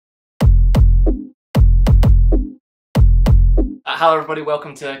Hello everybody,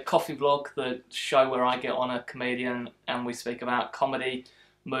 welcome to Coffee Vlog, the show where I get on a comedian and we speak about comedy,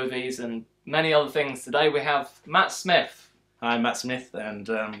 movies and many other things. Today we have Matt Smith. Hi, Matt Smith, and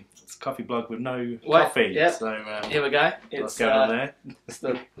it's a coffee blog with no coffee. Yep. So here we go. What's going on there?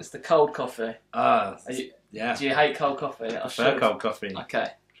 It's the cold coffee. Yeah. Do you hate cold coffee? I prefer cold coffee. Okay.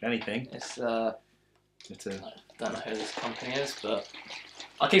 If anything. It's I don't know who this company is, but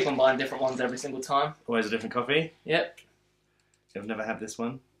I keep on buying different ones every single time. Always a different coffee. Yep. I've never had this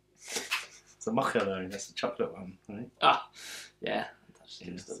one. It's a mocha though. That's the chocolate one, right? Ah, yeah.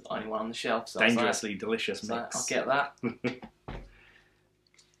 It's the only one on the shelf. So dangerously delicious mix. I'll get that. Do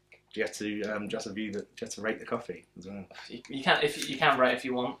you have to just review that? Do you have to rate the coffee as well? You can rate if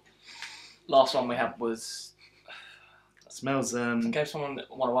you want. Last one we had was. It smells. I gave someone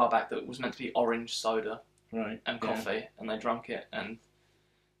one a while back that was meant to be orange soda, right, and coffee, and they drank it and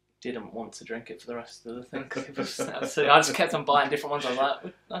didn't want to drink it for the rest of the thing. So I just kept on buying different ones. I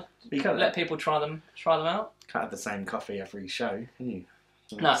was like, you can't let people try them out. Can't have the same coffee every show, can you?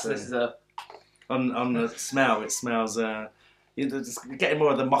 No, so this is a. On the smell, it smells. You're just getting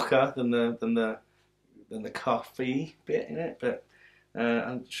more of the mocha than the coffee bit in it, but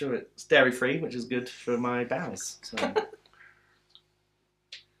I'm sure it's dairy free, which is good for my bowels. So.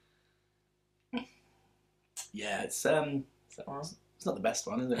 Yeah, it's Is that right? It's not the best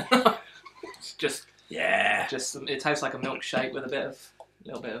one, is it? It's just it tastes like a milkshake with a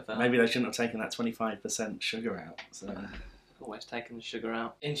little bit of. Maybe they shouldn't have taken that 25% sugar out. So. Always taking the sugar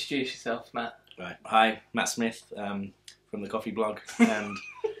out. Introduce yourself, Matt. Right. Hi, Matt Smith from the Coffee Blog and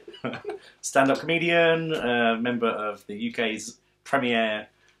stand-up comedian, member of the UK's premier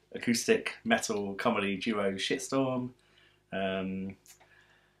acoustic metal comedy duo Shitstorm,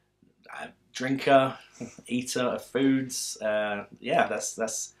 drinker, eater of foods. Yeah,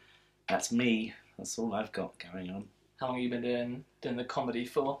 that's me. That's all I've got going on. How long have you been doing the comedy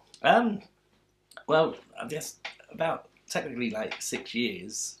for? Well, I guess about technically like 6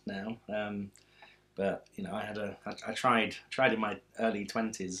 years now. But you know, I tried in my early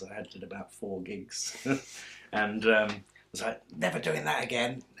 20s. I did about 4 gigs, and was like never doing that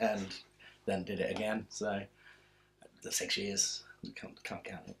again, and then did it again. So the 6 years, can't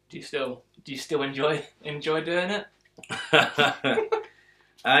count it. Do you still enjoy doing it?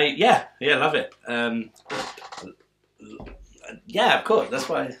 Yeah, love it. Yeah, of course. That's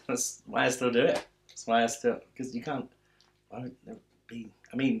why I still do it. That's why because you can't. I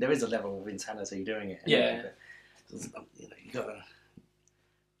mean, there is a level of insanity doing it. Yeah. But, you know, you gotta.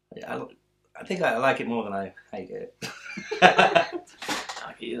 Yeah, I think I like it more than I hate it. I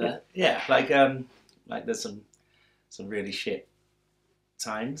get you there. Yeah, like there's some really shit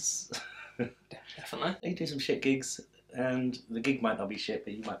times. Definitely. You do some shit gigs, and the gig might not be shit,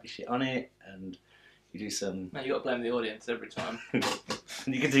 but you might be shit on it, and you do some. No, you got to blame the audience every time.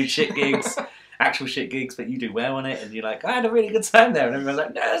 And you can do shit gigs. Actual shit gigs, but you do well on it, and you're like, I had a really good time there, and everyone's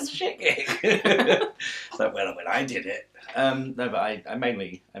like, no, it's a shit gig. It's like, well, when I did it, no, but I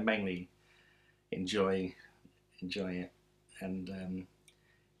mainly enjoy it, and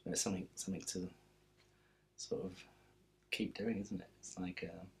it's something to sort of keep doing, isn't it? It's like,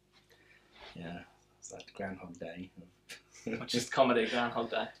 yeah, it's like Groundhog Day. Which is comedy,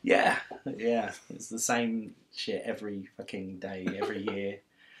 Groundhog Day. Yeah, it's the same shit every fucking day, every year.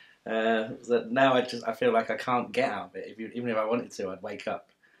 Now I feel like I can't get out of it. Even if I wanted to, I'd wake up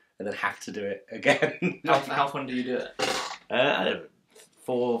and then have to do it again. How often do you do it? I don't know,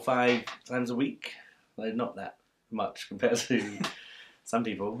 4 or 5 times a week. Like, not that much compared to some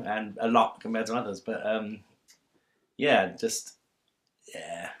people, and a lot compared to others. But I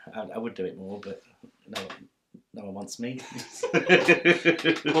would do it more, but no one wants me.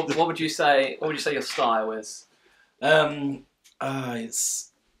 What would you say? What would you say your style is? It's.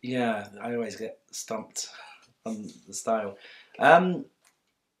 Yeah, I always get stumped on the style.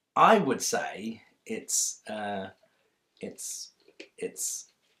 I would say it's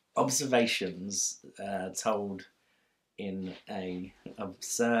observations told in a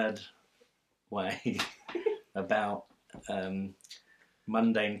absurd way about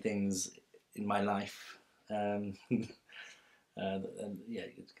mundane things in my life. And yeah,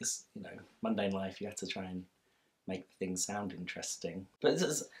 because mundane life, you have to try and make things sound interesting, but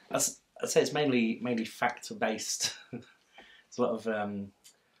I'd say it's mainly fact based. There's a lot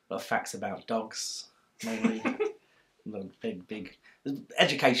of facts about dogs, mainly. big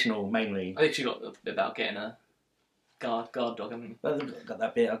educational mainly. I literally got a bit about getting a guard dog. I've got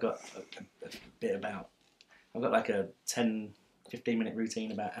that bit. I've got a bit about. I've got like a 10-15 minute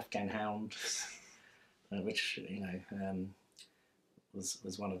routine about Afghan hounds, which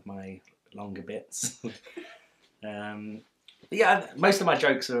was one of my longer bits. yeah, most of my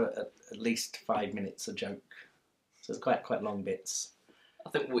jokes are at least 5 minutes a joke, so it's quite long bits. I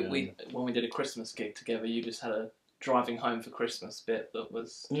think we when we did a Christmas gig together, you just had a driving home for Christmas bit that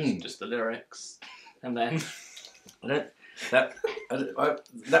was just the lyrics, and then so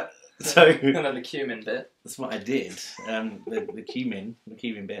and then the cumin bit. That's what I did. The cumin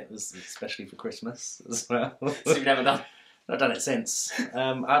bit was especially for Christmas as well. So you've never done. I've done it since.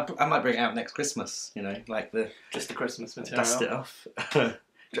 I might bring it out next Christmas. You know, like just the Christmas material. Dust it off.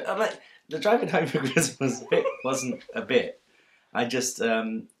 Like the driving home for Christmas bit wasn't a bit. I just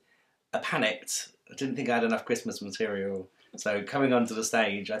I panicked. I didn't think I had enough Christmas material. So coming onto the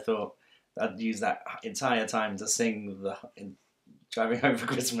stage, I thought I'd use that entire time to sing Driving Home for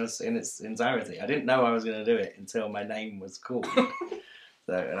Christmas in its entirety. I didn't know I was going to do it until my name was called.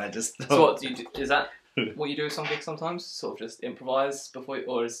 And I just thought... So what do you do? Is that what you do with some gigs sometimes? Sort of just improvise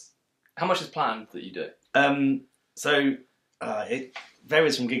before, how much is planned that you do? It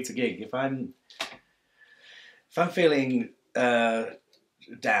varies from gig to gig. If I'm feeling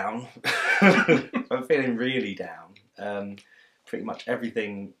down, if I'm feeling really down, pretty much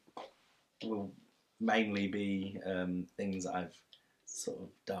everything will mainly be things that I've sort of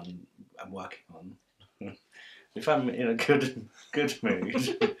done and working on. If I'm in a good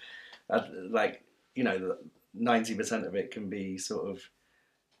mood, like, you know, 90% of it can be sort of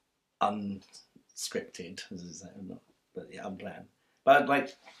unscripted, as I say, but yeah, unplanned. But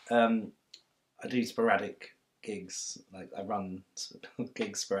like, I do sporadic gigs. Like I run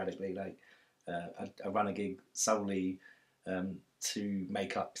gigs sporadically. Like I run a gig solely to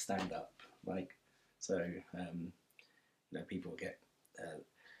make up stand up. Like so, you know, people get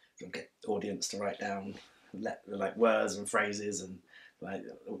audience to write down like words and phrases and like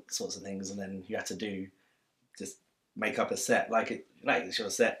all sorts of things, and then you have to just make up a set like it's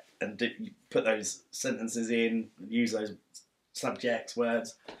your set and put those sentences in, use those subjects,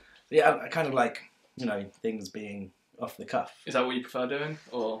 words. Yeah, I kind of like, you know, things being off the cuff. Is that what you prefer doing,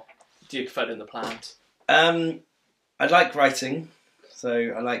 or do you prefer doing the planned? I like writing, so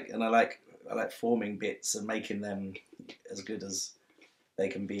I like forming bits and making them as good as they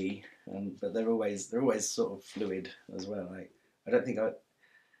can be, but they're always sort of fluid as well. Like I don't think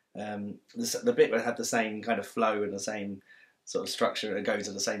the bit would have the same kind of flow and the same sort of structure and go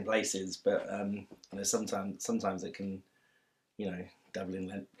to the same places, but you know, sometimes it can, you know, double in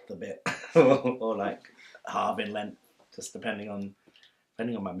length a bit or like halve in length, just depending on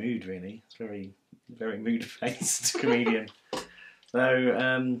my mood. Really, it's very mood based comedian. So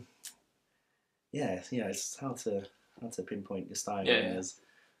yeah, you know, it's hard to pinpoint your style. Yeah. When there's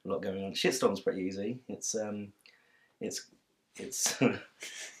a lot going on. Shitstorm's pretty easy. It's it's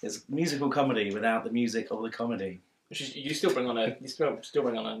musical comedy without the music or the comedy. You still bring on a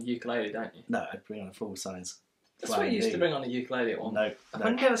ukulele, don't you? No, I bring on a full size. That's what you used to bring on a ukulele at one. No.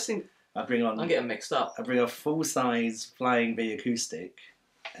 I've never seen. I'm getting mixed up. I bring a full size Flying V acoustic,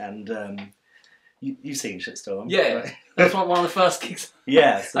 and you've seen Shitstorm. Yeah, right? That's one of the first gigs.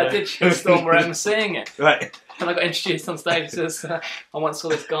 Yeah, so... I did Shitstorm where I'm seeing it. Right. And I got introduced on stage as I once saw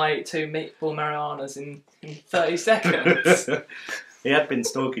this guy eat 2 meatball marijuanas in 30 seconds. He had been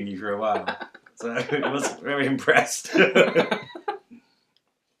stalking you for a while, so I was very impressed. Yeah,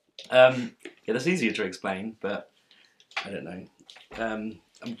 that's easier to explain, but I don't know.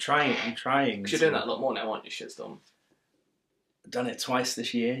 I'm trying. Because you're doing that a lot more now, aren't you, Shitstorm? I've done it twice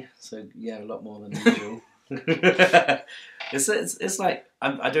this year, so yeah, a lot more than usual. It's like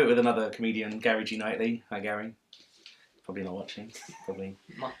I do it with another comedian, Gary G. Knightley. Hi, Gary. Probably not watching. Probably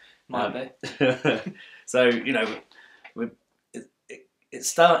might be. So you know, it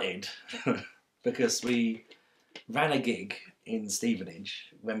started because we ran a gig in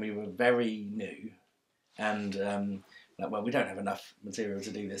Stevenage when we were very new, and well, we don't have enough material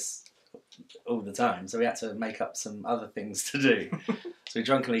to do this all the time, so we had to make up some other things to do. So we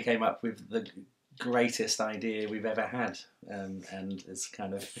drunkenly came up with the greatest idea we've ever had, and it's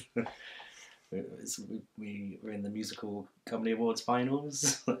kind of we were in the Musical Comedy Awards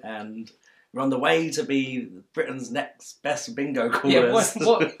finals, and we're on the way to be Britain's next best bingo callers. Yeah,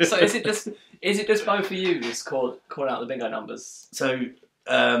 what? So is it just both of you just call out the bingo numbers? So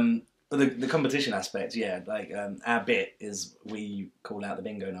the competition aspect, yeah, like our bit is we call out the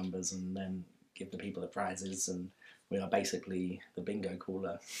bingo numbers and then give the people the prizes, and we are basically the bingo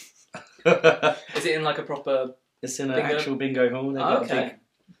caller. Is it in like a proper? It's in an actual bingo hall. They've got a big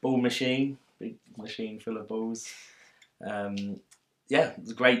ball machine, full of balls. Yeah,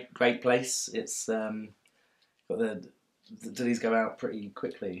 it's a great place. It's got do these go out pretty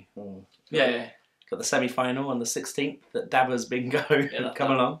quickly? Yeah. Got the semi-final on the 16th at Dabbers Bingo. Yeah,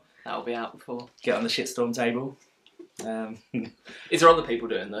 come along. That'll be out before. Get on the Shitstorm table. Is there other people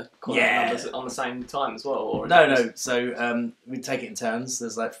doing the Yeah. numbers on the same time as well? Or No. So we take it in turns.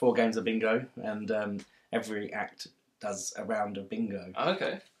 There's like 4 games of bingo, and every act does a round of bingo. Oh,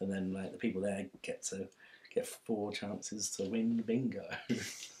 okay. And then like the people there get 4 chances to win bingo.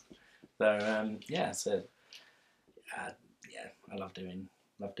 So yeah, I love doing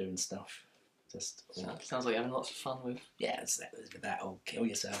stuff. Just sounds like you're having lots of fun with. Yeah, it's that or kill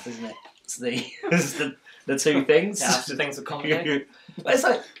yourself, isn't it? It's the 2 things. Yeah, the things of comedy. But it's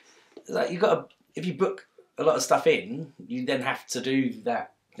like you got to, if you book a lot of stuff in, you then have to do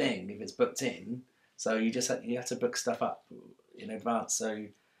that thing if it's booked in. So you have to book stuff up in advance. So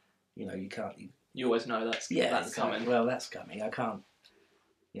you can't. You always know that's coming. Well, that's coming. I can't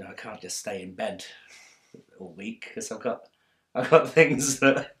just stay in bed all week because I've got things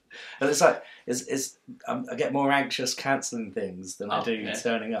that. And it's like I get more anxious cancelling things than I do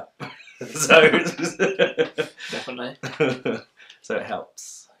turning up. So definitely. So it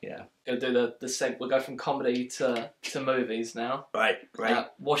helps. Yeah. Go do the seg. We'll go from comedy to movies now. Right.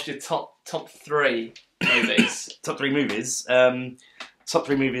 What's your top 3 movies? Top 3 movies. Top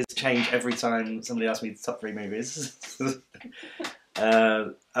 3 movies change every time somebody asks me the top 3 movies.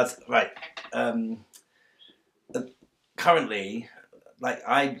 Right. Currently, like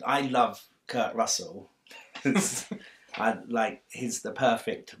I love Kurt Russell. He's the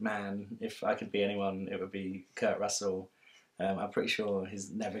perfect man. If I could be anyone, it would be Kurt Russell. I'm pretty sure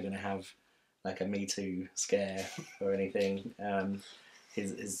he's never going to have like a Me Too scare or anything.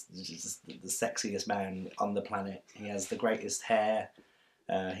 He's just the sexiest man on the planet. He has the greatest hair.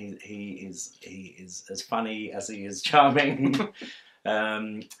 He is as funny as he is charming.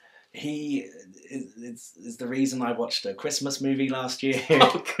 He is the reason I watched a Christmas movie last year.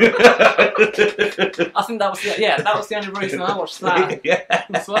 I think that was the only reason I watched that. Yeah.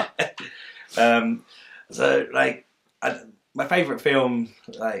 Well. So like my favourite film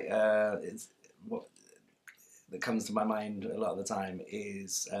is what that comes to my mind a lot of the time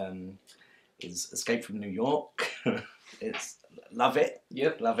is Escape from New York. Love it.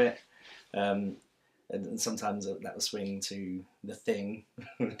 Yep. Love it. And sometimes that will swing to The Thing.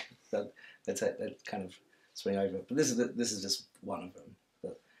 They kind of swing over. But this is just one of them.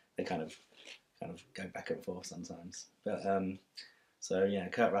 But they kind of go back and forth sometimes. But so yeah,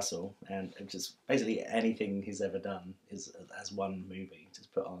 Kurt Russell, and just basically anything he's ever done as one movie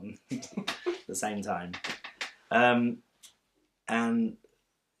just put on at the same time. And I'm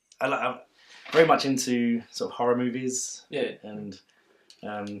very much into sort of horror movies. Yeah. And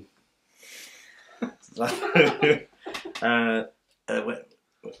when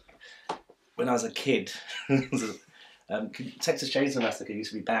I was a kid, Texas Chainsaw Massacre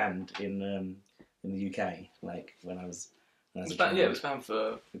used to be banned in the UK. Like when I was a child. Yeah, it was banned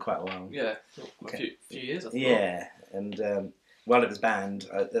for quite a while. Yeah, a few years. I thought. Yeah, and while it was banned,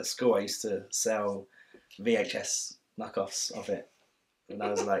 at school I used to sell VHS knockoffs of it when I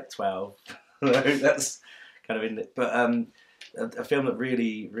was like 12. That's kind of in it. But a film that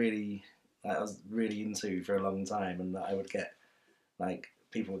really I was really into for a long time, and that I would get like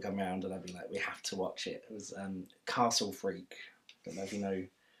people would come around and I'd be like, we have to watch it. It was Castle Freak. Don't know if you know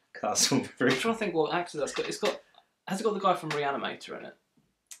Castle Freak. I'm trying to think what actor that's got. Has it got the guy from Reanimator in it?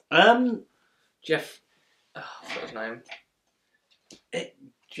 Jeff. What's his name?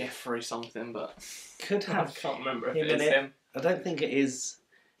 Jeffrey something, but could have. I can't remember if him it is him. I don't think it is.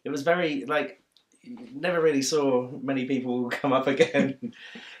 It was very like. Never really saw many people come up again.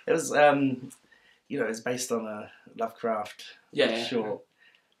 It was, it's based on a Lovecraft short.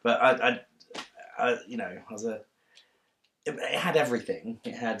 But it had everything.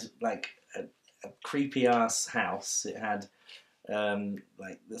 It had like a creepy ass house. It had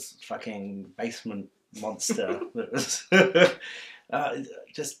like this fucking basement monster that was I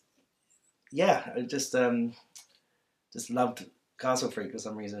just loved Castle Freak for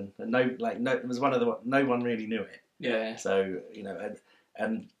some reason. And it was one of no one really knew it. Yeah. So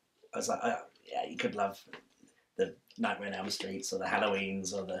and I was like, you could love the Nightmare on Elm Streets or the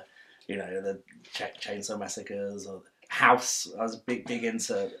Halloweens or the Chainsaw Massacres or House. I was big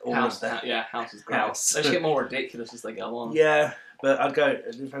into all of that. Yeah, House is great. House. They just get more ridiculous as they go on. Yeah, but I'd go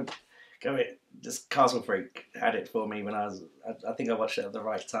if I go it. Just Castle Freak had it for me when I was. I think I watched it at the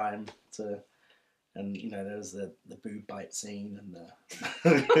right time to. And there was the boob bite scene, and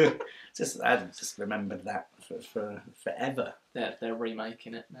I just remembered that for forever. They're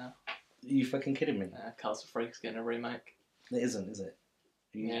remaking it now. Are you fucking kidding me? Castle Freak's getting a remake. It isn't, is it?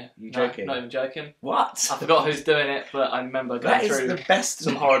 You joking? No, not even joking. What? I forgot who's doing it, but I remember going through the best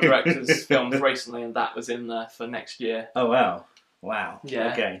some horror directors' films recently, and that was in there for next year. Oh wow!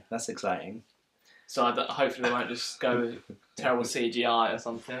 Yeah. Okay, that's exciting. So hopefully they won't just go with terrible CGI or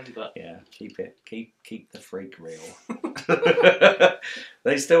something. But yeah, keep the freak real.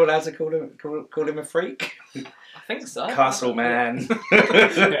 They still allowed to call him a freak? I think so. Castle man.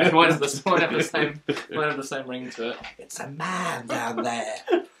 Yeah, won't have the same ring to it. It's a man down there.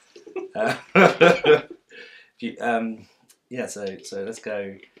 Yeah, so let's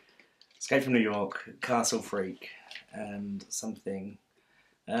go. Escape from New York, Castle Freak, and something.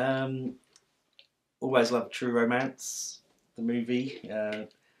 Always loved True Romance, the movie,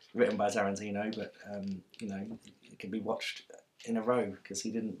 written by Tarantino, but you know, it can be watched in a row because he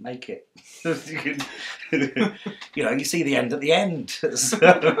didn't make it. You know, you see the end at the end. So,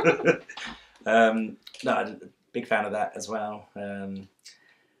 no, I'm a big fan of that as well.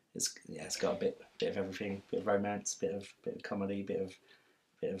 It's got a bit of everything, bit of romance, bit of comedy, bit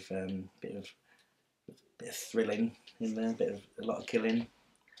of thrilling in there, a lot of killing.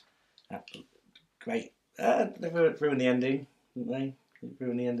 Great. They ruined the ending, didn't they? They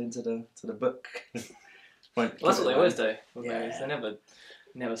ruined the ending to the book. Well, that's what they always do. Yeah. They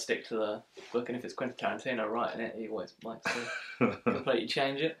never stick to the book, and if it's Quentin Tarantino writing it, he always likes to completely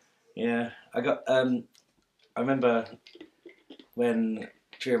change it. Yeah, I remember when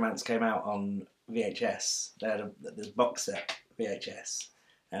True Romance came out on VHS. They had this box set VHS,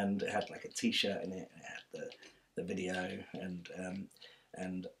 and it had like a T-shirt in it. And it had the video, and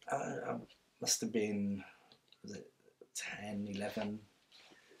I must have been, was it 10, 11,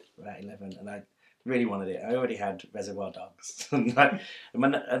 about 11, and I really wanted it. I already had Reservoir Dogs, and my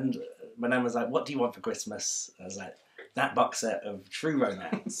nan was like, "What do you want for Christmas?" I was like, "That box set of True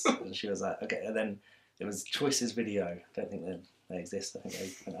Romance," and she was like, "Okay." And then there was Choices Video. I don't think they exist. I think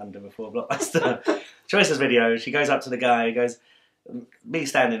they went under before Blockbuster. Choices Video. She goes up to the guy. He goes, me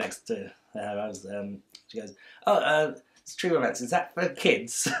standing next to her. She goes, "Oh, it's True Romance. Is that for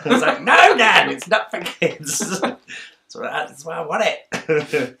kids?" I was like, "No, Dad, it's not for kids." So that's why I want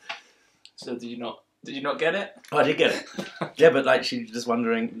it. So did you not get it? Oh, I did get it. Yeah, but like she was just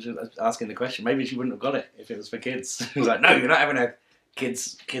wondering, she was asking the question. Maybe she wouldn't have got it if it was for kids. She was like, "No, you're not having a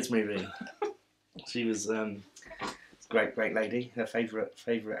kids movie." She was great lady. Her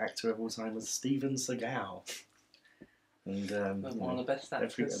favourite actor of all time was Steven Seagal. And one of the best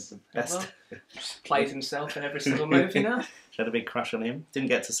actors. Best. Plays himself in every single movie now. She had a big crush on him. Didn't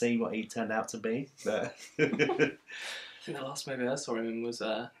get to see what he turned out to be, but I think the last movie I saw him in was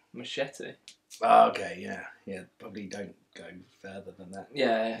Machete. Oh, okay, yeah. Probably don't go further than that.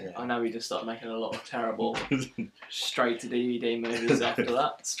 Yeah, I know we just started making a lot of terrible straight to DVD movies after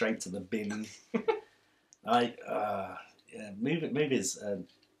that. Straight to the bin. Movies.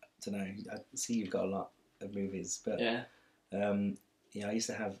 Don't know. I see you've got a lot of movies, but yeah. I used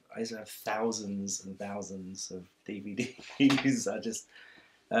to have thousands and thousands of DVDs. I just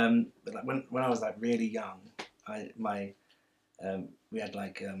but when I was like really young, we had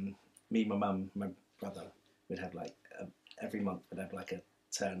like me, my mum, my brother would have like every month we'd have like a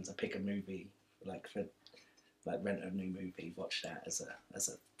turn to pick a movie, like for like rent a new movie, watch that as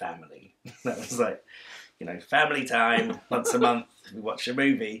a family. That was like, family time once a month. We watch a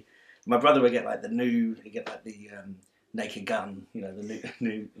movie. My brother would get like the Naked Gun,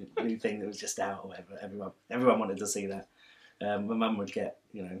 the new thing that was just out or whatever. Everyone wanted to see that. My mum would get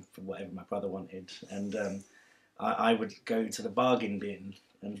for whatever my brother wanted, and I would go to the bargain bin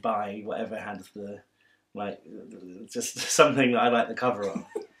and buy whatever had just something that I like the cover of.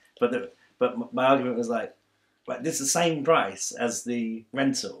 But my argument was like, this is the same price as the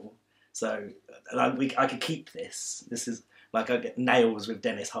rental, so I could keep this. This is like I get Nails with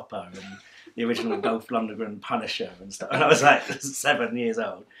Dennis Hopper and the original Dolph Lundgren Punisher and stuff. And I was like 7 years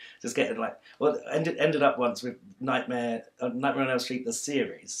old, just getting ended up once with Nightmare on Elm Street the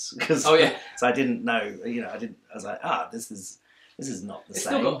series. So I didn't know, I was like, this is not the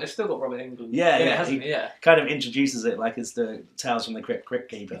same. It's still got Robert Englund. Yeah, he kind of introduces it like it's the Tales from the Crypt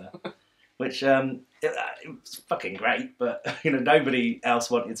Keeper. Which it was fucking great, but nobody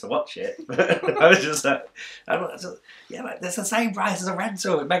else wanted to watch it. I was just like, that's the same price as a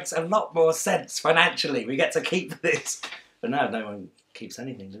rental. It makes a lot more sense financially. We get to keep this, but now no one keeps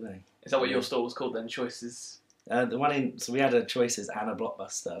anything, do they? Is that what your store was called then? Choices. So we had a Choices and a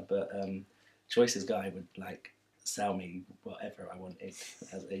Blockbuster, but Choices guy would like sell me whatever I wanted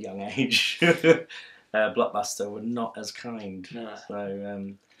at a young age. Blockbuster were not as kind. No.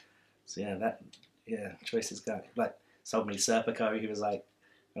 So Choices guy like sold me Serpico. He was like,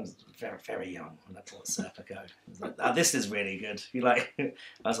 I was very, very young when I bought Serpico. I was like, this is really good. I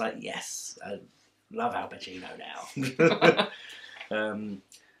was like, yes, I love Al Pacino now. But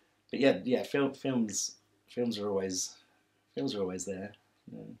films are always there.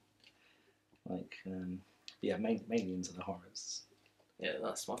 Like, yeah, mainly into the horrors. Yeah,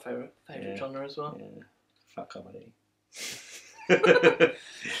 that's my favourite genre as well. Yeah, fuck comedy.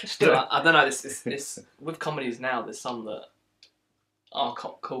 Still, I don't know. This with comedies now. There's some that are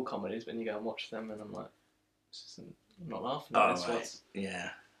cool comedies, but then you go and watch them, and I'm like, I'm not laughing at this.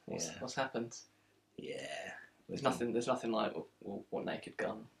 Right. What's happened? Yeah. There's nothing like what Naked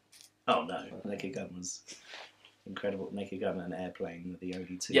Gun. Oh no, Naked Gun was incredible. Naked Gun and Airplane were the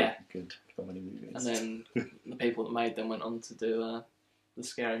only two good comedy movies. And then the people that made them went on to do the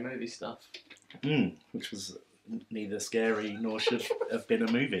Scary Movie stuff. Which was neither scary nor should have been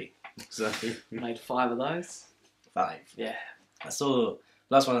a movie. So made 5 of those. 5. Yeah.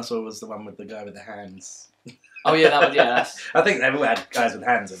 Last one I saw was the one with the guy with the hands. Oh yeah, that one. Yeah, I think they've all had guys with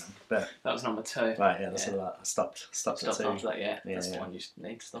hands in them, but that was number 2. Right, yeah, that's I stopped at 2. After that, that's the one you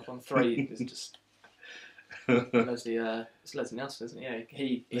need to stop on. 3 is just Leslie. It's Leslie Nielsen, isn't it?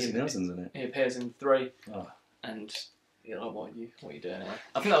 Yeah, Leslie Nielsen's in it. He appears in 3, and you're like, what are you doing here?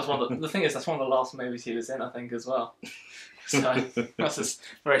 I think that was one of the thing is that's one of the last movies he was in, I think, as well. So that's just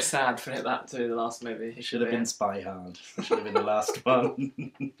very sad for that to be the last movie. He should have been Spy Hard. Should have been the last one.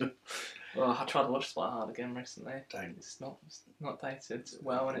 Well, I tried to watch Spy Hard again recently. Don't. It's not dated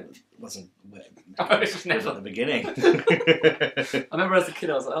well, and it wasn't. It was never at the beginning. I remember as a kid,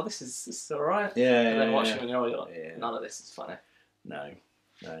 I was like, "Oh, this is alright." Yeah. And then watching it, and you're like, "None of this is funny." No.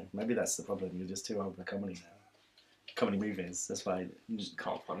 Maybe that's the problem. You're just too old for comedy now. Comedy movies. That's why you just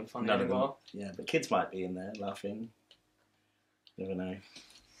can't find them funny anymore. Yeah, but kids might be in there laughing. You never know.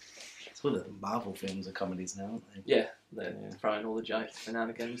 It's all the Marvel films are comedies now, aren't they? Yeah, they're throwing all the jokes every now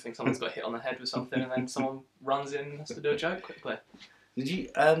and again. You think someone's got hit on the head with something, and then someone runs in and has to do a joke quickly. Did you?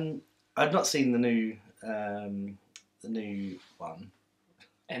 I've not seen the new one.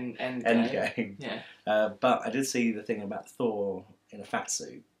 Endgame. Yeah. But I did see the thing about Thor in a fat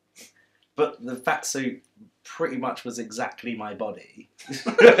suit. But the fat suit pretty much was exactly my body.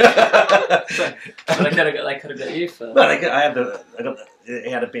 So they could have got you for. Well, he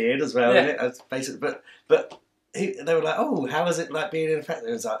had a beard as well. Yeah. In it, basically, but they were like, "Oh, how is it like being in a fat?"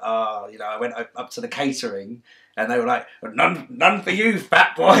 It was like, "Oh, I went up to the catering, and they were like, none for you,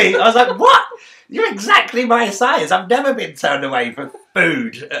 fat boy." I was like, "What? You're exactly my size. I've never been turned away for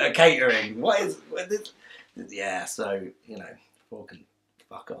food at a catering. What is this?" Yeah, so Thor can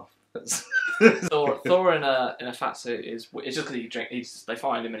fuck off. Thor in a fat suit is just because they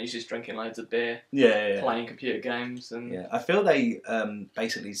find him and he's just drinking loads of beer, playing computer games, and I feel they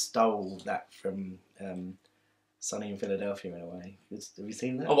basically stole that from Sunny in Philadelphia in a way. Have you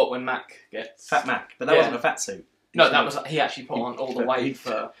seen that? Oh, what when Mac gets Fat Mac, but that wasn't a fat suit. No, that was he actually put on all the weight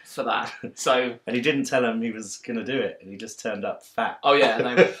for that. So and he didn't tell him he was going to do it, and he just turned up fat. Oh yeah,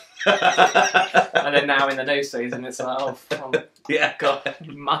 and then now in the new season it's like, God,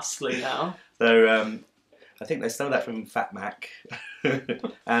 muscly now. So I think they stole that from Fat Mac,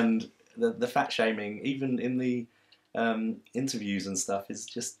 and the fat shaming, even in the interviews and stuff, is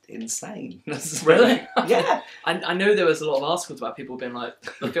just insane. Really? Yeah. I know there was a lot of articles about people being like,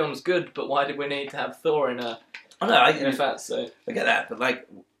 the film's good, but why did we need to have Thor in a fat suit? I get that, but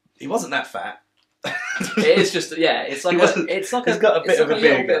he wasn't that fat. It is just it's like he's got a little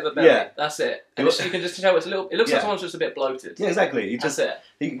bit of a belly. Yeah. That's it. And you can just tell it looks like someone's just a bit bloated. Yeah, exactly.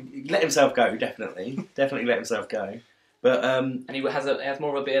 He let himself go. Definitely let himself go. But and he has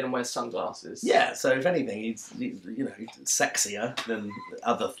more of a beard and wears sunglasses. Yeah, so if anything, he's sexier than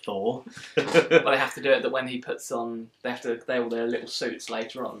other Thor. But they have to do it that when he puts on, they all their little suits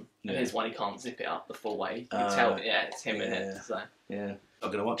later on. And his one, he can't zip it up the full way. You can tell, it's him in it. So yeah,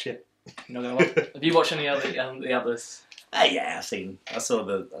 I'm gonna watch it. You're not gonna watch. Have you watched any other the others? Yeah, I saw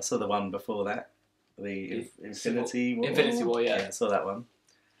the one before that, the Infinity War. Infinity War, yeah. I saw that one.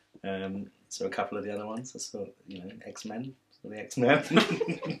 Saw a couple of the other ones. I saw X-Men. Saw the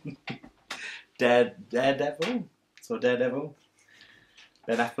X-Men. Daredevil. Saw Daredevil.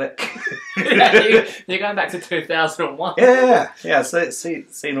 Ben Affleck. You're going back to 2001. Yeah. So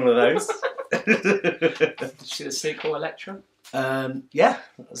seen all of those. Did you see the sequel, Elektra? Yeah,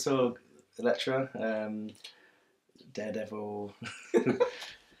 I saw Elektra, Daredevil,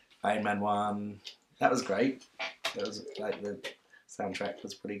 Iron Man 1. That was great. That was the soundtrack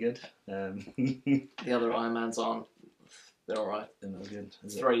was pretty good. The other Iron Mans aren't. They're alright. That was good.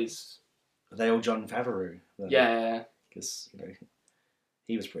 Three's. Are they all Jon Favreau? Yeah. Because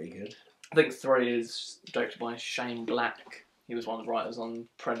he was pretty good. I think 3 is directed by Shane Black. He was one of the writers on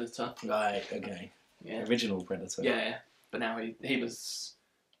Predator. Right. Okay. Yeah. Original Predator. Yeah. But now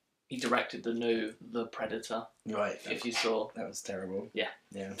he he directed The Predator. Right. If you saw. That was terrible. Yeah.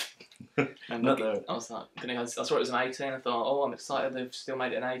 Yeah. Not though. I was like, I saw it was an 18. I thought, oh, I'm excited. They've still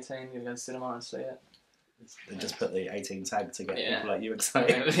made it an 18. You're going to the cinema and see it. They just put the 18 tag to get people like you Yeah,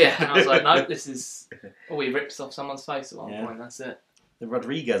 excited. yeah. And I was like, no, this is. Oh, he rips off someone's face at one point. That's it. The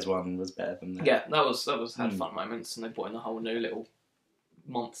Rodriguez one was better than that. Yeah, that was had fun moments, and they brought in the whole new little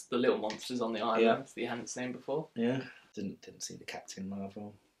the little monsters on the island that you hadn't seen before. Yeah. Didn't see the Captain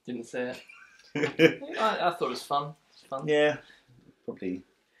Marvel. Didn't see it. I thought it was fun. Yeah, probably.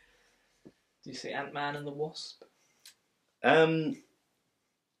 Do you see Ant-Man and the Wasp? Is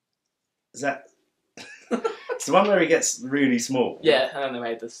that it's the one where he gets really small? Yeah, and then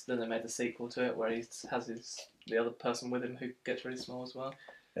they made the sequel to it where he has the other person with him who gets really small as well.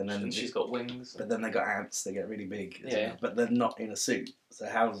 And then she's got wings. But then they got ants. They get really big. Yeah. But they're not in a suit. So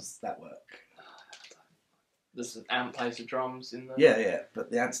how does that work? There's an ant plays the drums in the. Yeah. But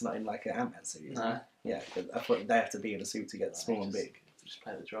the ant's not in like an Ant-Man suit. No. Yeah, but I thought they have to be in a suit to get small and big. Just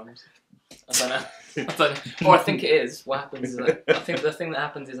play the drums. I don't know. Or I think it is. What happens is that, I think the thing that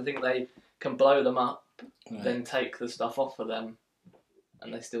happens is I think they can blow them up, then take the stuff off of them,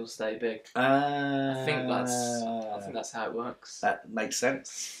 and they still stay big. I think that's how it works. That makes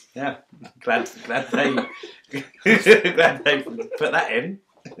sense. Yeah, glad they glad they put that in.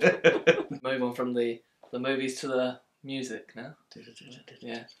 Move on from the movies to the music now.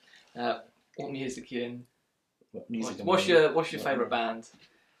 Yeah. What music are you in? What music? What's your favourite band?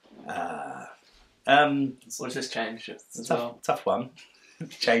 What does this change as well? Tough one.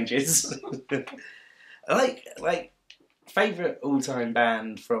 Changes. I like favourite all-time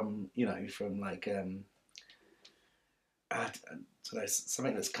band from like I don't know,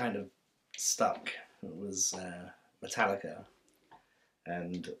 something that's kind of stuck was Metallica,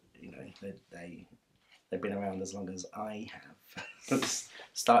 and they've been around as long as I have.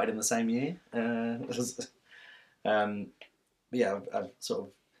 Started in the same year. I've sort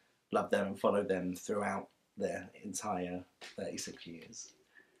of loved them and followed them throughout their entire 36 years,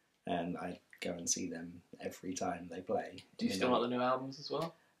 and I go and see them every time they play. Do you still like the new albums as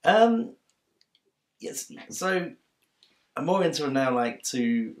well? Yes. So I'm more into them now, like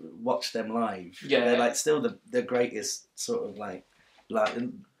to watch them live. Yeah, they're like still the greatest sort of like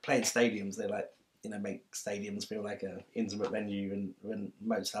playing stadiums. They make stadiums feel like a intimate venue, and when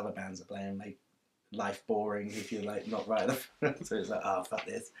most other bands are playing, make life boring if you're like not right at the front. So it's like, oh fuck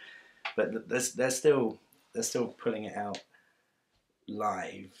this. But they're still pulling it out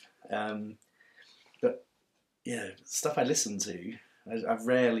live. But yeah, stuff I listen to, I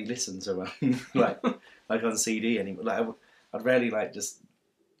rarely listen to like on CD anymore. Like I'd rarely like just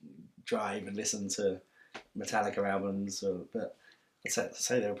drive and listen to Metallica albums. But I'd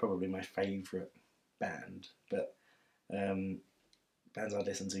say they're probably my favourite band. But bands I'd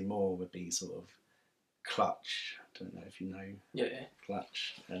listen to more would be sort of Clutch. I don't know if you know. Yeah.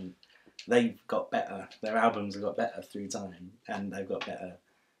 Clutch, and they've got better. Their albums have got better through time, and they've got better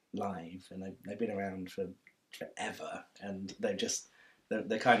live, and they've been around for forever, and they're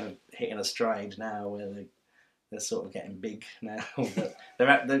kind of hitting a stride now where they're sort of getting big now.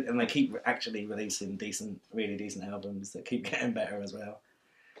 But and they keep actually releasing really decent albums that keep getting better as well.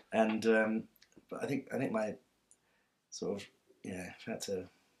 And but I think my sort of if I had to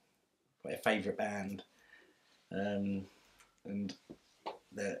play a favourite band, and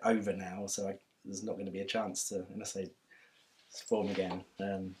they're over now, so there's not going to be a chance to, unless they form again.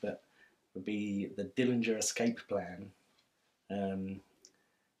 But would be the Dillinger Escape Plan. I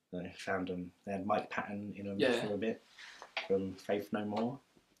found them. They had Mike Patton in them for a bit from Faith No More,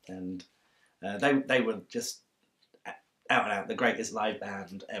 and they were just out and out the greatest live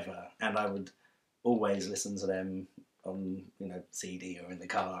band ever. And I would always listen to them on CD or in the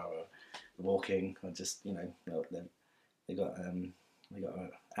car or walking. Or just they got an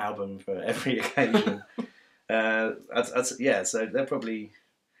album for every occasion. So they're probably,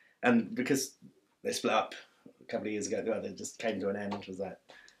 and because they split up a couple of years ago, they just came to an end. It was like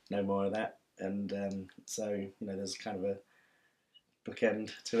no more of that, and so there's kind of a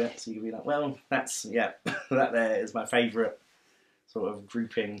bookend to it. So you can be like, well, that's that there is my favourite sort of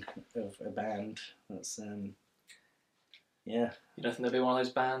grouping of a band. That's You don't think there'll be one of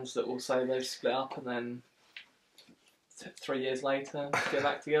those bands that will say they've split up and then 3 years later get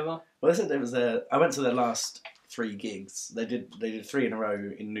back together? Well, it was I went to their last 3 gigs. They did 3 in a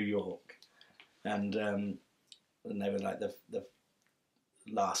row in New York, and they were like the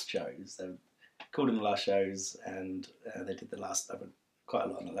last shows. They called them the last shows, and they did quite a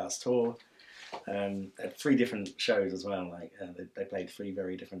lot on the last tour. They had 3 different shows as well. Like they played 3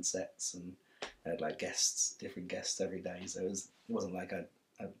 very different sets, and they had like different guests every day. So it wasn't like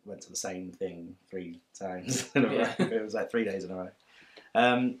I I went to the same thing 3 times in a row. Yeah. It was like 3 days in a row.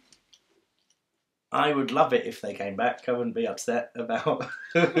 I would love it if they came back. I wouldn't be upset about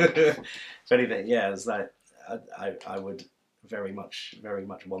if anything. Yeah, it's like I would very much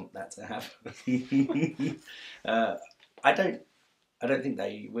want that to happen. I don't think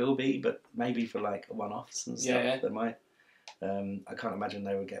they will be, but maybe for like one-offs and stuff, Yeah. they might. I can't imagine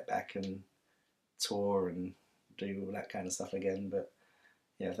they would get back and tour and do all that kind of stuff again. But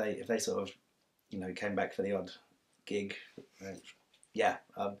yeah, if they sort of, you know, came back for the odd gig, yeah,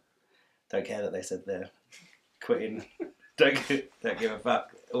 don't care that they said they're quitting. don't give a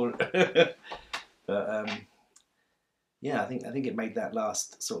fuck. But yeah, I think it made that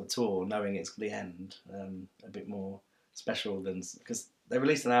last sort of tour, knowing it's the end, a bit more special than, because they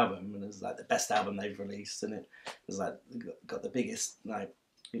released an album and it was like the best album they've released, and it was like got the biggest like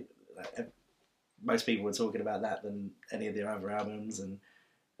most people were talking about that than any of their other albums, and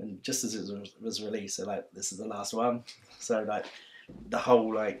just as it was released, they're like, this is the last one. So like the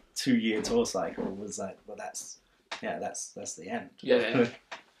whole like 2-year tour cycle was like, well, that's the end. Yeah.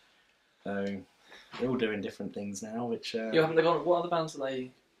 So they're all doing different things now, which Haven't they gone? What other bands are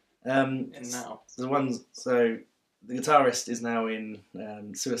they in now? The ones, so the guitarist is now in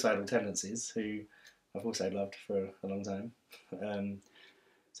Suicidal Tendencies, who I've also loved for a long time,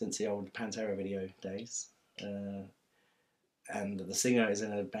 since the old Pantera video days. And the singer is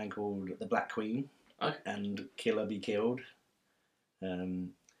in a band called The Black Queen, and Killer Be Killed.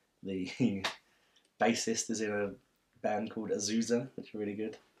 The bassist is in a band called Azusa, which are really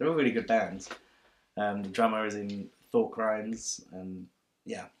good. They're all really good bands. The drummer is in Thought Crimes, and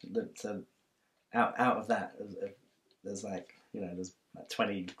yeah, so out of that, there's like, you know, there's like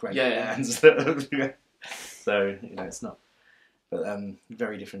 20 great bands. So, you know, it's not, but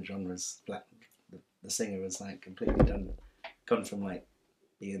very different genres. The singer was like completely gone from like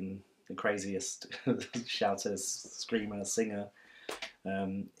being the craziest shouter, screamer, singer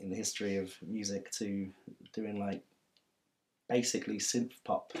in the history of music to doing like basically synth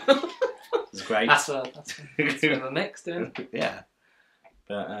pop. It's great. That's a bit of a mix, dude. Yeah,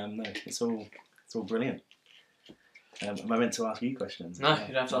 but no, it's all brilliant. Am I meant to ask you questions? No,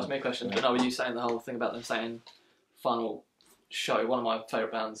 you don't have to ask me questions. But no, were you saying the whole thing about them saying final show? One of my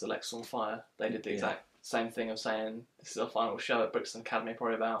favourite bands, Alexis on Fire, they did the exact same thing of saying this is our final show at Brixton Academy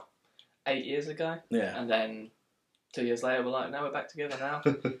probably about 8 years ago. Yeah. And then 2 years later, we're like, now we're back together now.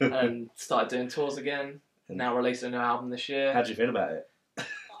 And started doing tours again. Now releasing a new album this year. How did you feel about it?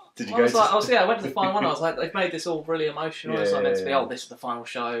 Did you I went to the final one. I was like, they've made this all really emotional. It's like meant to be, this is the final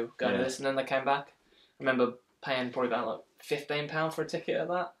show, go to this. And then they came back. I remember paying probably about like £15 for a ticket at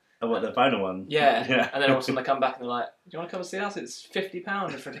that. Oh, what, the final one? Yeah. And then all of a sudden they come back and they're like, do you want to come and see us? It's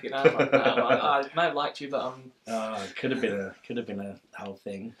 £50 for a ticket now. I'm like, no. I may have liked you, but it could have been a whole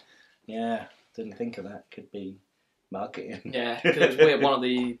thing. Yeah, didn't think of that. Could be marketing. Yeah, because it was weird.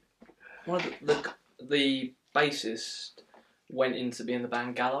 One of the bassist went into being the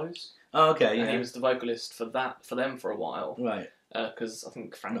band Gallows. Oh, okay. And he was the vocalist for them for a while. Right. Because I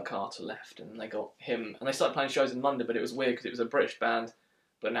think Frank Carter left and they got him. And they started playing shows in London, but it was weird because it was a British band,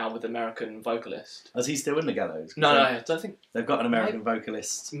 but now with American vocalist. Is he still in the Gallows? No, I don't think... They've got an American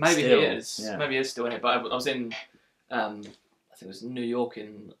vocalist. Maybe still. he is. Yeah. Maybe he is still in it. But I was in, I think it was New York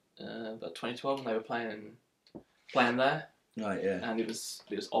in about 2012 and they were playing there. Right, yeah. And it was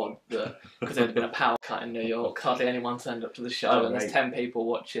odd that, because there had been a power cut in New York, hardly anyone turned up to the show, and there's 10 people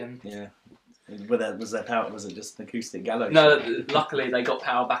watching. Yeah. Was there power? Was it just an acoustic gallows? No, luckily they got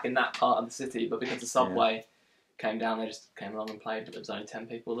power back in that part of the city, but because the subway came down, they just came along and played, but there was only 10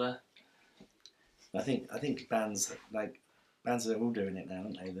 people there. I think bands are all doing it now,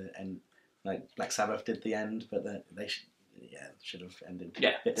 aren't they? And like Black Sabbath did the end, but they should have ended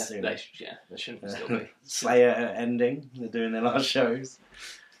a bit sooner. They shouldn't still be. Slayer ending. They're doing their last shows.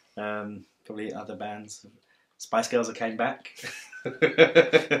 Probably other bands. Spice Girls that came back.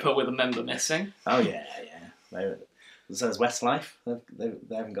 But with a member missing. Oh yeah. So is Westlife.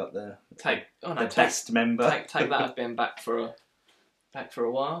 They haven't got the best member. Take that as being back for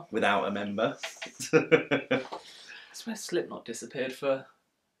a while. Without a member. That's where Slipknot disappeared for.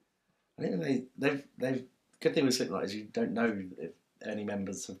 I think they've. Good thing with Slipknot is you don't know if any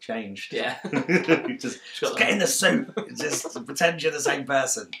members have changed. Yeah. just get in the suit. Just pretend you're the same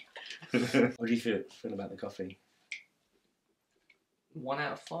person. What do you feel about the coffee? 1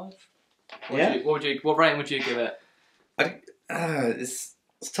 out of 5. What rating would you give it? It's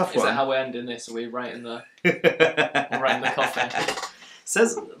a tough one. Is that how we're ending this? Are we rating the coffee?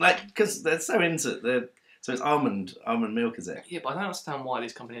 Says because they're so into it. So it's almond milk, is it? Yeah, but I don't understand why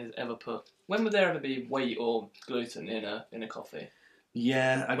these companies ever put. When would there ever be wheat or gluten in a coffee?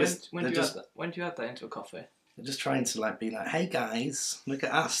 Yeah, I guess When do you add that? When do you add that into a coffee? they're just trying to like be like, hey guys, look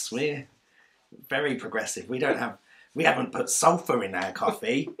at us, we're very progressive. We haven't put sulphur in our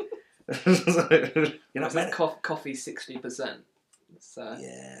coffee. Coffee 60%. So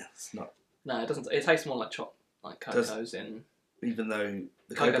yeah, it's not. No, it doesn't. It tastes more like cocoa's in. Even though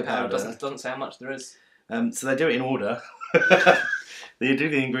the cocoa powder doesn't say how much there is. So they do it in order. They do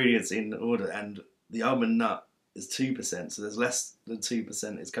the ingredients in order, and the almond nut is 2%, so there's less than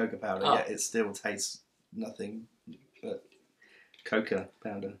 2% is cocoa powder, yet it still tastes nothing but cocoa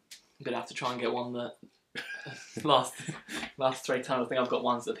powder. I'm going to have to try and get one that last 3 times I think I've got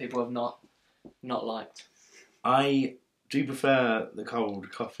ones that people have not liked. I do prefer the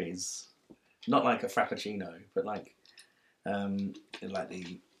cold coffees, not like a frappuccino, but like the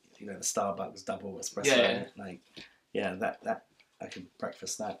the Starbucks double espresso. That I could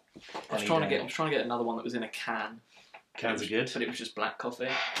breakfast that. I was trying to get another one that was in a can. Cans are good, but it was just black coffee.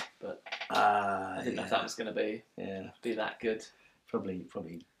 But I didn't know if that was going to be that good. Probably.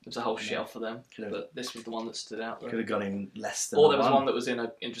 There's a whole shelf of them, but this was the one that stood out. Could have gone in less than. Or there was one that was in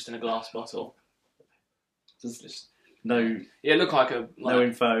a glass bottle. Just no. Yeah, it looked like no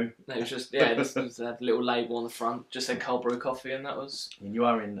info. No, it was just it had a little label on the front, just said cold brew coffee, and that was. I mean, you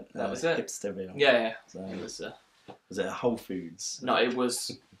are in Hipsterville. Yeah. So it was. Was it a Whole Foods? No, it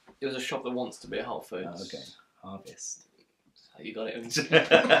was a shop that wants to be a Whole Foods. Oh, okay, Harvest. So you got it.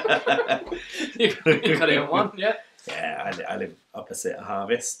 You got it in one, yeah. Yeah, I live opposite a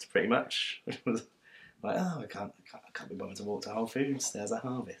Harvest, pretty much. Like, I can't be bothered to walk to Whole Foods. There's a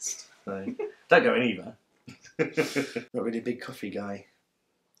Harvest. So don't go in either. Not really a big coffee guy.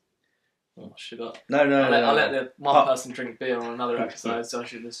 Oh, sugar. No. I let the one person drink beer on another episode, so I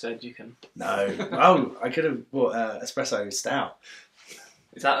should have said you can. No. Oh, I could have bought espresso stout.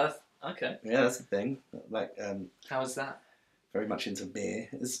 Is that okay? Yeah, that's the thing. Like, how is that? Very much into beer.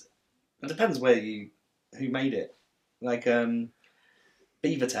 It depends who made it. Like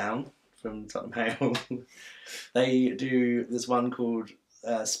Beavertown from Tottenham Hale, they do this one called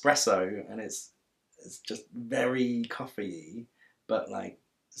espresso, and it's just very coffee-y, but like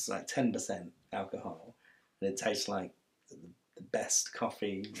it's like 10% alcohol, and it tastes like the best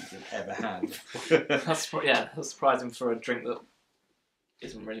coffee you've ever had. That's surprising for a drink that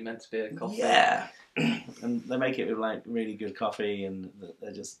isn't really meant to be a coffee. Yeah, and they make it with like really good coffee, and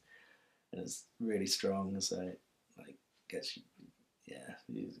it's really strong, so it like gets you,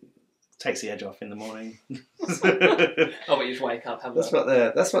 takes the edge off in the morning. Oh, but you just wake up, have that's what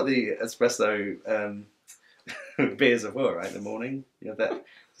the espresso beers are for, right? In the morning, just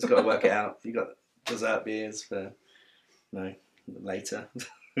got to work it out. You got dessert beers for later.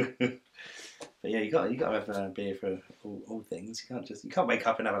 But yeah, you got to have a beer for all things. You can't wake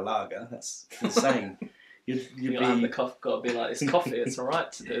up and have a lager. That's insane. The coffee got to be like, it's coffee. It's all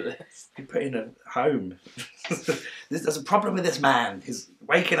right to do this. You put in a home. There's a problem with this man. He's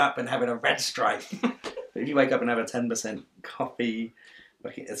waking up and having a red stripe. But if you wake up and have a 10% coffee,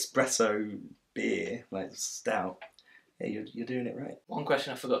 like espresso beer, like stout, yeah, you're doing it right. One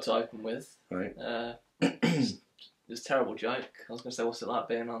question I forgot to open with. Right. It was a terrible joke. I was going to say, what's it like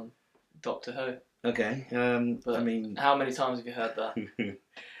being on Doctor Who? Okay. But I mean, how many times have you heard that?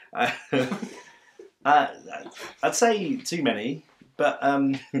 I'd say too many, but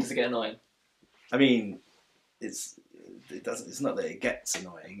does it get annoying? I mean, it's not that it gets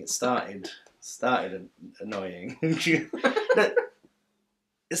annoying. It started annoying.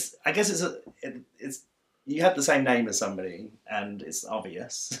 I guess it's you have the same name as somebody, and it's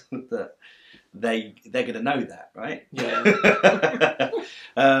obvious that they're going to know that, right? Yeah.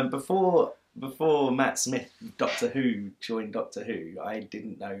 Before Matt Smith, Doctor Who, joined Doctor Who, I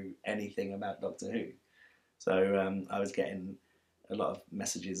didn't know anything about Doctor Who. So I was getting a lot of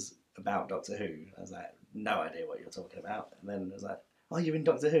messages about Doctor Who. I was like, no idea what you're talking about. And then I was like, oh, you're in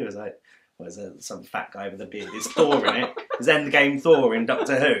Doctor Who? I was like, well, is there some fat guy with a beard? There's Thor in it. There's Endgame Thor in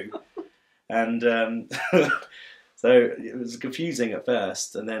Doctor Who. And so it was confusing at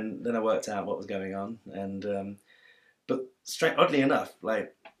first, and then I worked out what was going on. And but oddly enough,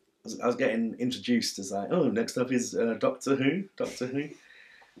 like, I was getting introduced as like, oh, next up is Doctor Who.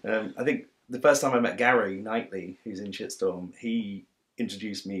 I think the first time I met Gary Knightley, who's in Shitstorm, he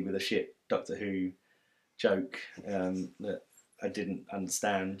introduced me with a shit Doctor Who joke that I didn't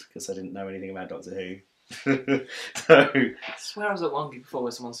understand because I didn't know anything about Doctor Who. So, I swear I was at one before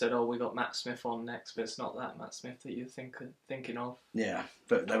where someone said, oh, we got Matt Smith on next, but it's not that Matt Smith that you're thinking of. Yeah,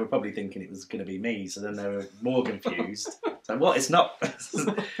 but they were probably thinking it was going to be me, so then they were more confused. So what? It's not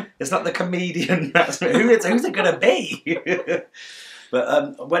the comedian Matt Smith. Who's it going to be?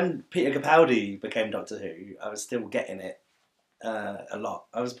 But when Peter Capaldi became Doctor Who, I was still getting it, a lot.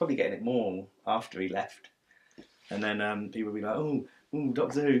 I was probably getting it more after he left. And then people would be like, oh,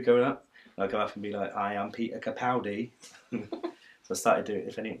 Doctor Who going up. And I'd go up and be like, hi, I'm Peter Capaldi. So I started doing it.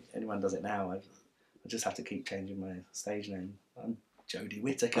 If anyone does it now, I just have to keep changing my stage name. I'm Jodie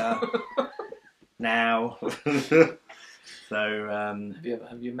Whittaker now. So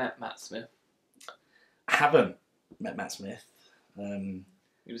have you met Matt Smith? I haven't met Matt Smith.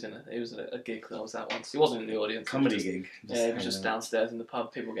 He was at a gig that I was at once. He wasn't in the audience. Comedy gig. Yeah, he was just downstairs in the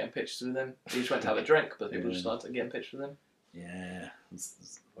pub. People were getting pictures with him. He just went to have a drink, but people just started getting pictures with him. Yeah,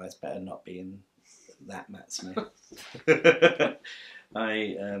 well, it's better not being that Matt Smith. He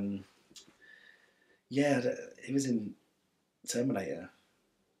was in Terminator.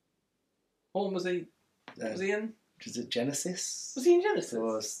 What one was he? Was he in? Was it Genesis? Was he in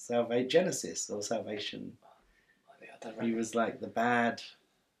Genesis? Or Genesis or Salvation? He was like the bad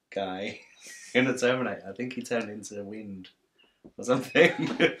guy in the Terminator. I think he turned into wind or something.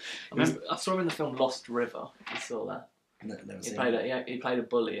 I saw him in the film Lost River. You saw that? No, he played a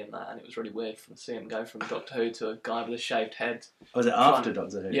bully in that, and it was really weird to see him go from Doctor Who to a guy with a shaved head. Was it after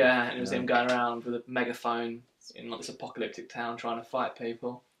Doctor Who? Yeah, and it was him going around with a megaphone in like this apocalyptic town trying to fight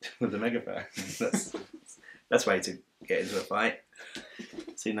people. With the megaphone. That's way to get into a fight.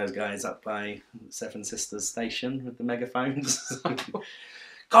 Seen those guys up by Seven Sisters Station with the megaphones.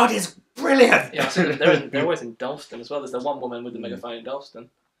 God, it's brilliant! Yeah, they're always in Dalston as well. There's the one woman with the megaphone in Dalston.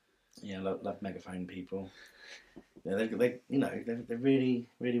 Yeah, love megaphone people. Yeah, they really,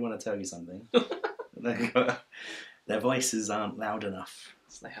 really want to tell you something. Their voices aren't loud enough.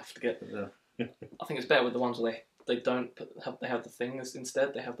 So they have to get. I think it's better with the ones where they don't have the things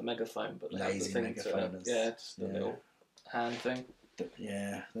instead. They have the megaphone, but they lazy have the thing megaphoners. just the little hand thing.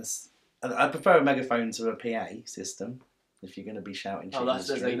 Yeah, I prefer a megaphone to a PA system. If you're going to be shouting,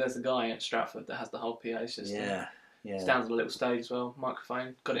 there's a guy at Stratford that has the whole PA system. Yeah. Stands on a little stage as well.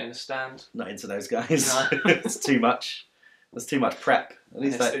 Microphone, got it in a stand. Not into those guys. No. It's too much. There's too much prep. At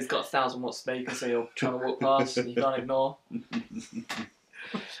least it's got 1,000-watt speakers, so you're trying to walk past and you can't ignore.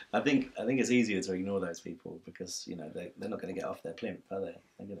 I think it's easier to ignore those people because they're not going to get off their plinth, are they?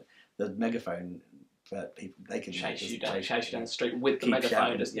 The megaphone people, they can chase you down the street with the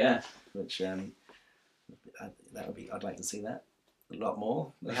megaphone. Shouting, which I'd like to see that a lot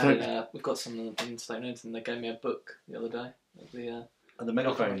more. We've got some in Stonehenge, and they gave me a book the other day. The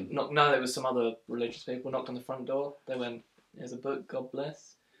megaphone. No, there was some other religious people knocked on the front door. They went, "Here's a book, God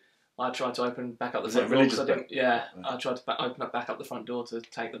bless." I tried to open back up the front door. I tried to open back up the front door to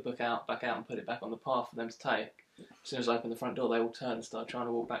take the book back out and put it back on the path for them to take. As soon as I opened the front door, they all turned and started trying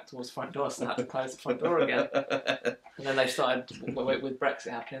to walk back towards the front door, so I had to close the front door again. And then they started, with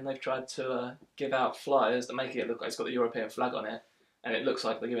Brexit happening, they've tried to give out flyers that make it look like it's got the European flag on it, and it looks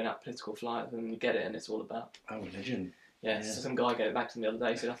like they're giving out political flyers, and you get it, and it's all about... Oh, religion. Yeah, so some guy gave it back to me the other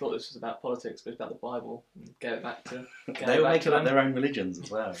day. He said, I thought this was about politics, but it's about the Bible. And gave it back to... They were making up their own religions as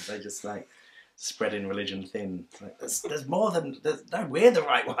well. They just spreading religion thin. There's more than... No, we're the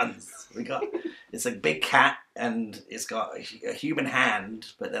right ones. It's a big cat and it's got a human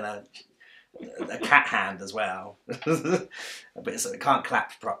hand, but then a cat hand as well. But it can't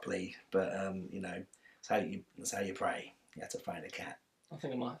clap properly. But it's how you pray. You have to find a cat. I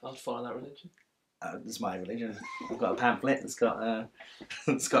think I'd follow that religion. It's my religion. I've got a pamphlet. It's got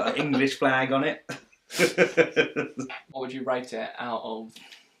an English flag on it. What would you rate it out of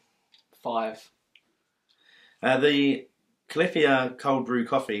 5? The Califia cold brew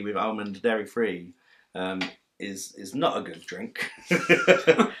coffee with almond dairy free is not a good drink.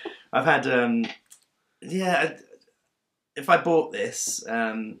 I've had if I bought this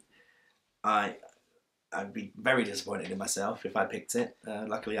I'd be very disappointed in myself if I picked it.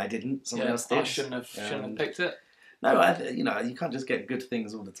 Luckily I didn't. Someone else did. I shouldn't have picked it. No, you can't just get good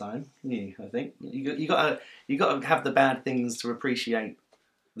things all the time. I think you got to have the bad things to appreciate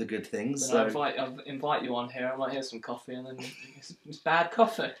the good things. So. I invite you on here. I might hear some coffee, and then it's bad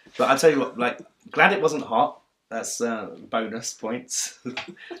coffee. But I tell you what, glad it wasn't hot. That's bonus points.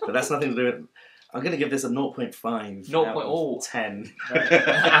 But that's nothing to do with. I'm going to give this a 0.5 out of 10.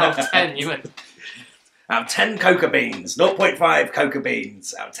 Out of 10, you went. Out of 10 coca beans, 0.5 coca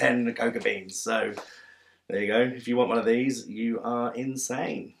beans out of 10 coca beans. So there you go. If you want one of these, you are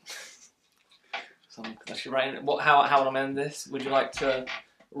insane. So that's your rating. How will I end this? Would you like to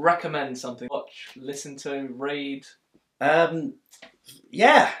recommend something? Watch, listen to, read?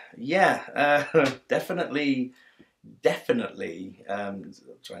 Yeah. Definitely. I'm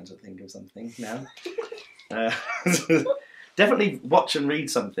trying to think of something now. Definitely watch and read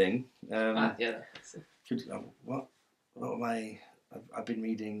something. Yeah. What am I? I've been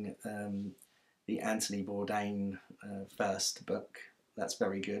reading the Anthony Bourdain first book. That's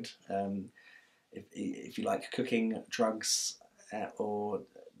very good. If you like cooking, drugs, or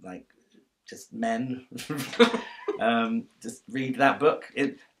like just men, just read that book.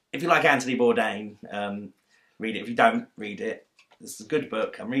 If you like Anthony Bourdain, read it. If you don't, read it. It's a good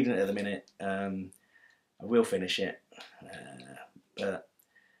book. I'm reading it at the minute. I will finish it. But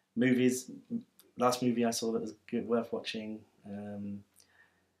movies, last movie I saw that was good, worth watching.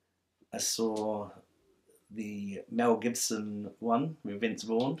 I saw the Mel Gibson one with Vince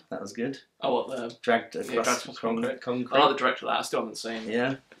Vaughn. That was good. Oh, what the Dragged Across Concrete. Concrete. I like the director of that. I still haven't seen.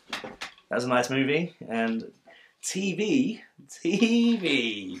 Yeah, that was a nice movie. And TV.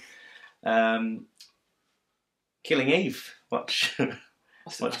 Killing Eve. Watch Killing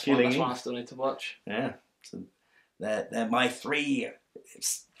That's Eve. one I still need to watch. Yeah, so they're my 3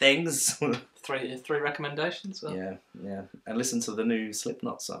 things. Three recommendations. Well. Yeah, and listen to the new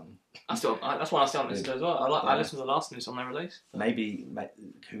Slipknot song. That's one I still haven't listened to as well. I listened to the last new song they released. Maybe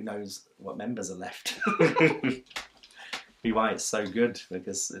who knows what members are left. Be why it's so good,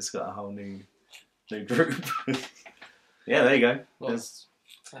 because it's got a whole new group. Yeah, there you go. Well,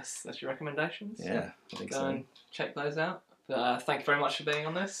 that's your recommendations. Yeah, I think Go so. and check those out. But thank you very much for being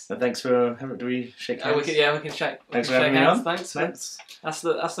on this. And thanks for do we shake hands? We can shake. Thanks for having me on. Thanks. That's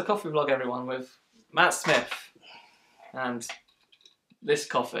the coffee vlog, everyone, with Matt Smith and this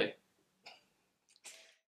coffee.